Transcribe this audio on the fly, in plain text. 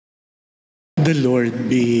The Lord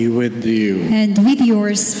be with you. And with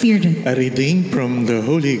your spirit. A reading from the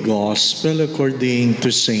Holy Gospel according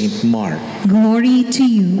to Saint Mark. Glory to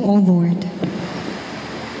you, O Lord.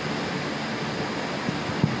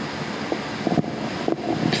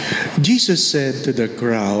 Jesus said to the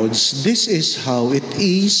crowds, "This is how it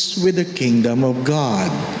is with the kingdom of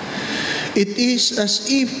God. It is as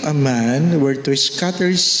if a man were to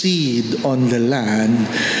scatter seed on the land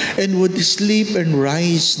and would sleep and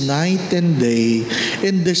rise night and day,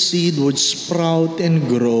 and the seed would sprout and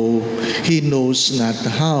grow, he knows not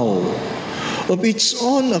how. Of its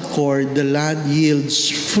own accord, the land yields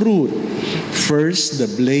fruit, first the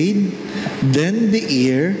blade, then the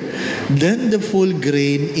ear, then the full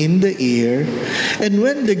grain in the ear, and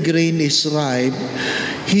when the grain is ripe,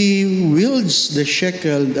 he wields the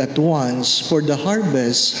shekel at once, for the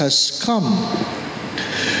harvest has come."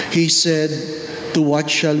 He said, "To what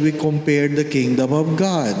shall we compare the kingdom of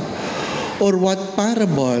God? Or what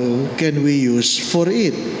parable can we use for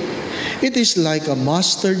it? It is like a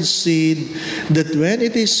mustard seed that when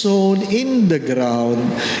it is sown in the ground,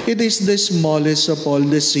 it is the smallest of all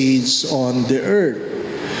the seeds on the earth.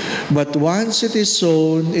 But once it is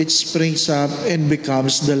sown, it springs up and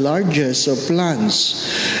becomes the largest of plants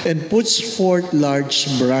and puts forth large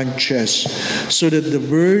branches, so that the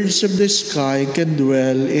birds of the sky can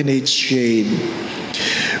dwell in its shade."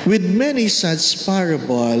 With many such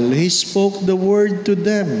parable, he spoke the word to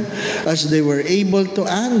them as they were able to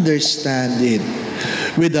understand it.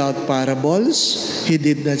 Without parables, he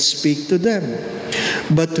did not speak to them.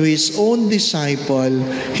 But to his own disciple,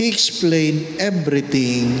 he explained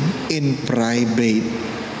everything in private.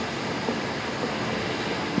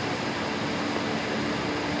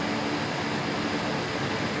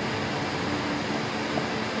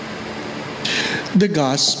 The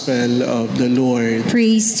Gospel of the Lord.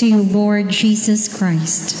 Praise to you, Lord Jesus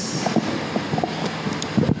Christ.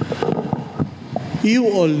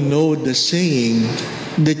 You all know the saying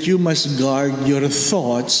that you must guard your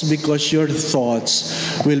thoughts, because your thoughts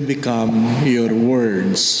will become your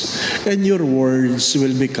words, and your words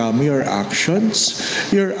will become your actions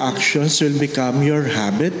will become your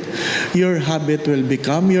habit will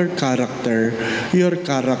become your character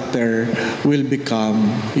will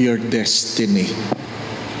become your destiny.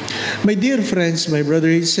 My dear friends, my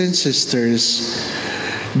brothers and sisters,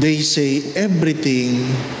 they say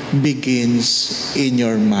everything begins in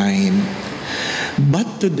your mind.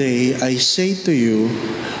 But today, I say to you,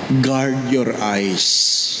 guard your eyes.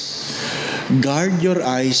 Guard your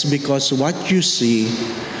eyes, because what you see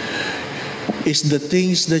is the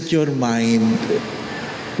things that your mind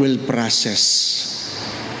will process.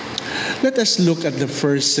 Let us look at the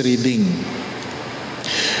first reading.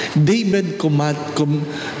 David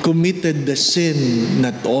committed the sin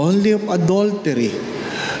not only of adultery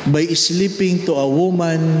by sleeping to a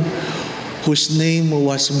woman whose name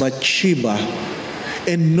was Bathsheba,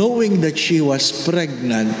 and knowing that she was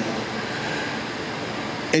pregnant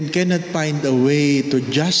and cannot find a way to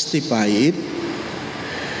justify it,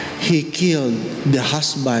 he killed the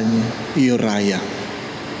husband Uriah.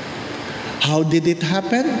 How did it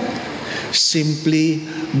happen? Simply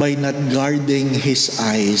by not guarding his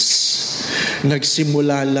eyes.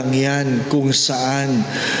 Nagsimula lang yan kung saan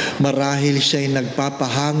marahil siya'y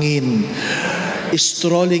nagpapahangin,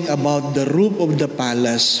 strolling about the roof of the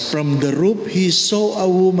palace. From the roof, he saw a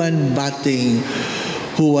woman bathing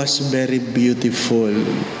who was very beautiful.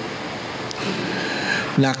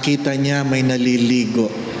 Nakita niya may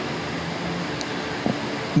naliligo.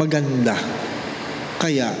 Maganda.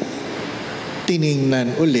 Kaya,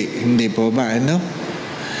 tiningnan uli. Hindi po ba, ano?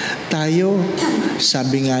 Tayo,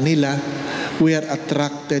 sabi nga nila, we are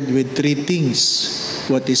attracted with three things.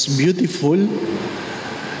 What is beautiful,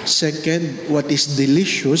 second, what is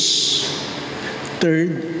delicious,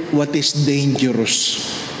 third, what is dangerous.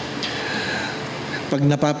 Pag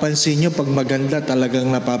napapansin nyo, pag maganda, talagang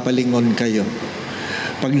napapalingon kayo.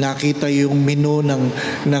 Pag nakita yung menu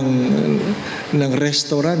ng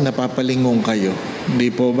restaurant, napapalingon kayo. Hindi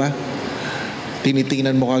po ba?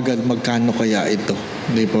 Tinitingnan mo agad, magkano kaya ito?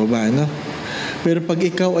 Hindi po ba, no? Pero pag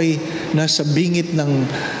ikaw ay nasa bingit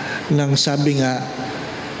ng sabi nga,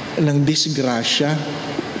 ng disgrasya,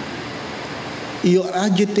 you are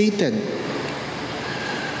agitated.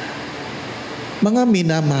 Mga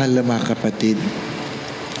minamahal na mga kapatid,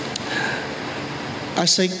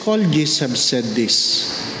 as psychologists have said this,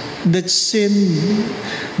 that sin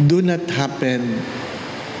do not happen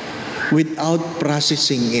without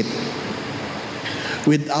processing it.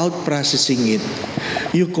 Without processing it.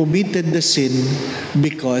 You committed the sin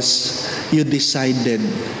because you decided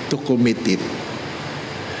to commit it.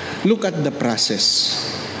 Look at the process.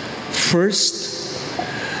 First,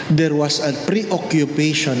 there was a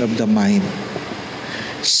preoccupation of the mind.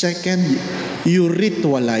 Second, you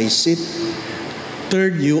ritualize it.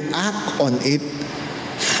 Third, you act on it.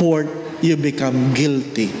 Fourth, you become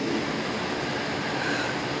guilty.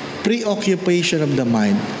 Preoccupation of the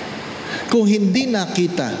mind. Kung hindi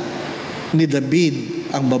nakita ni David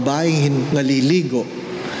ang babaeng naliligo,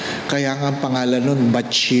 kaya nga ang pangalan nun,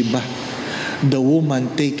 Bathsheba, the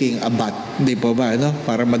woman taking a bath. Di pa ba, no?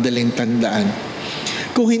 Para madaling tandaan.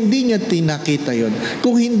 Kung hindi niya tinakita yon,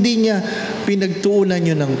 kung hindi niya pinagtuunan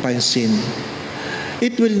yun ng pansin,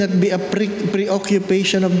 it will not be a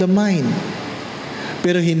preoccupation of the mind.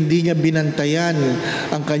 Pero hindi niya binantayan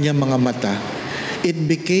ang kanyang mga mata. It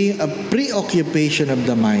became a preoccupation of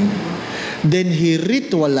the mind. Then he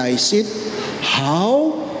ritualized it.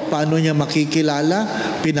 How? Paano niya makikilala?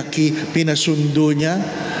 Pinasundo niya.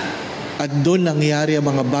 At doon nangyari ang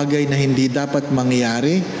mga bagay na hindi dapat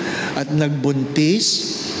mangyari. At nagbuntis.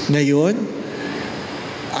 Ngayon,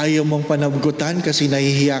 ayaw mong panabgutan kasi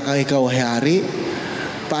nahihiya kang ikaw hari.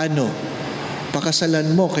 Paano?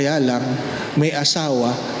 Pakasalan mo, kaya lang may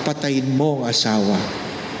asawa, patayin mo ang asawa.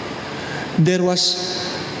 There was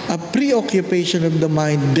a preoccupation of the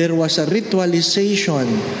mind. There was a ritualization.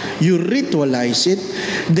 You ritualize it,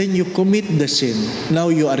 then you commit the sin. Now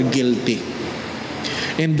you are guilty.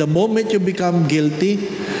 And the moment you become guilty,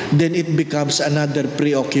 then it becomes another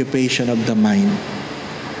preoccupation of the mind.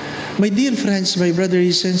 My dear friends, my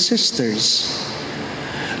brothers and sisters,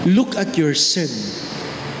 look at your sin.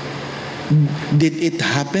 Did it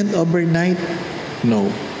happen overnight? No.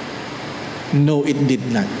 No, it did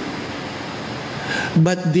not.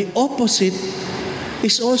 But the opposite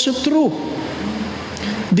is also true.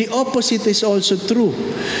 The opposite is also true.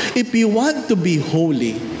 If you want to be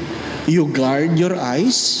holy, you guard your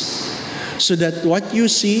eyes so that what you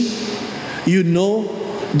see, you know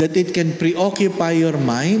that it can preoccupy your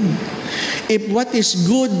mind. If what is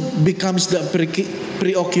good becomes the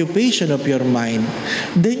preoccupation of your mind,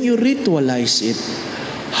 then you ritualize it.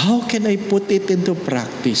 How can I put it into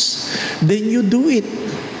practice? Then you do it.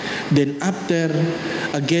 Then after,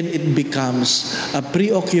 again, it becomes a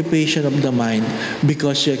preoccupation of the mind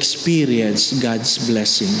because you experience God's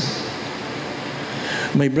blessing.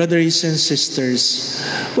 My brothers and sisters,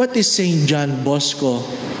 what is St. John Bosco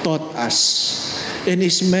taught us in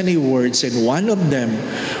his many words, and one of them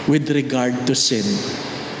with regard to sin.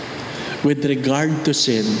 With regard to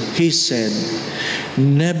sin, he said,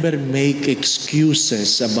 never make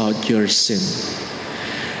excuses about your sin.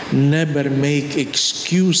 Never make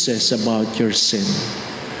excuses about your sin.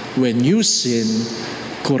 When you sin,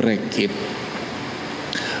 correct it.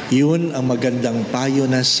 Yun ang magandang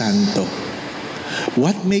payo ng santo.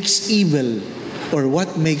 What makes evil or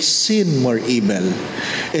what makes sin more evil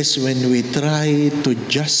is when we try to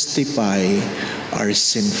justify our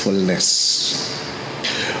sinfulness.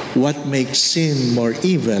 What makes sin more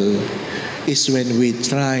evil is when we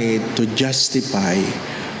try to justify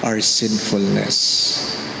our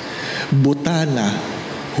sinfulness. Butana,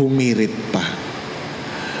 humirit pa.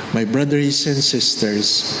 My brothers and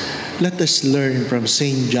sisters, let us learn from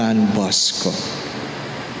St. John Bosco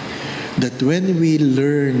that when we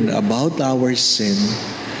learn about our sin,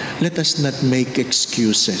 let us not make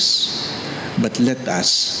excuses, but let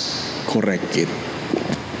us correct it.